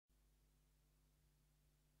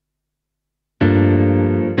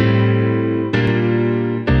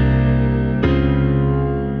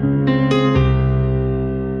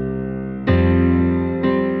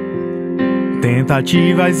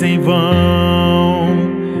Tentativas em vão,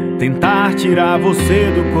 tentar tirar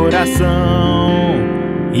você do coração,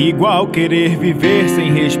 igual querer viver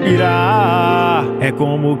sem respirar. É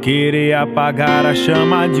como querer apagar a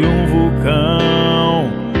chama de um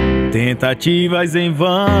vulcão. Tentativas em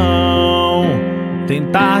vão,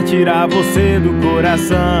 tentar tirar você do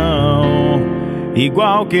coração,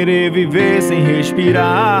 igual querer viver sem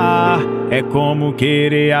respirar. É como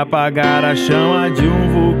querer apagar a chama de um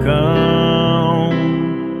vulcão.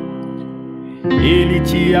 Ele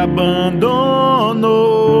te abandonou,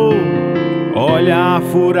 olha a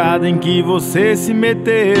furada em que você se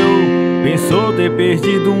meteu. Pensou ter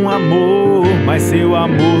perdido um amor, mas seu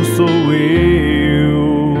amor sou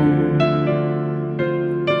eu.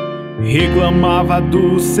 Reclamava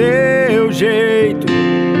do seu jeito,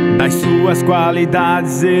 das suas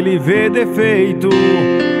qualidades ele vê defeito.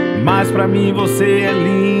 Mas pra mim você é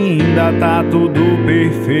linda, tá tudo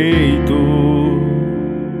perfeito.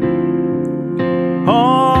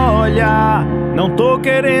 Olha, não tô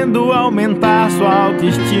querendo aumentar sua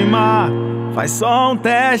autoestima. Faz só um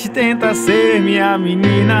teste, tenta ser minha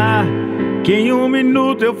menina, que em 1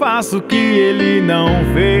 minuto eu faço o que ele não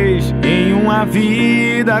fez em uma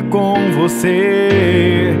vida com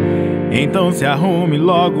você. Então se arrume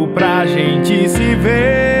logo pra gente se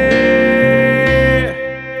ver.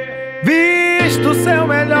 Vista o seu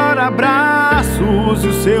melhor abraço, use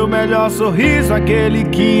o seu melhor sorriso, aquele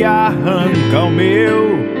que arranca o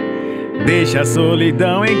meu. Deixa a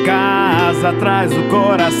solidão em casa, traz o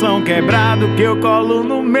coração quebrado que eu colo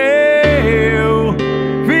no meu.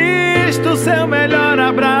 Vista o seu melhor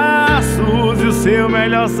abraço, use o seu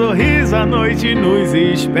melhor sorriso, a noite nos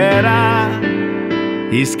espera.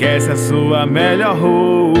 Esquece a sua melhor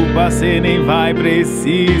roupa, cê nem vai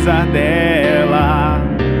precisar dela.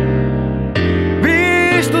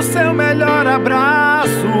 Vista o seu melhor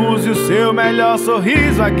abraço, use o seu melhor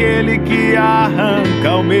sorriso, aquele que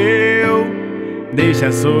arranca o meu. Deixa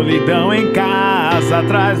a solidão em casa,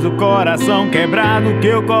 traz o coração quebrado que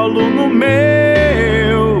eu colo no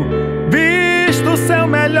meu. Vista o seu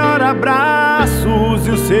melhor abraço,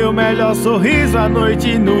 use o seu melhor sorriso, a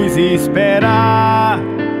noite nos espera.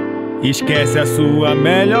 Esquece a sua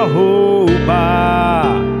melhor roupa,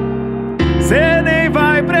 cê nem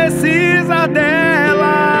vai precisar dela.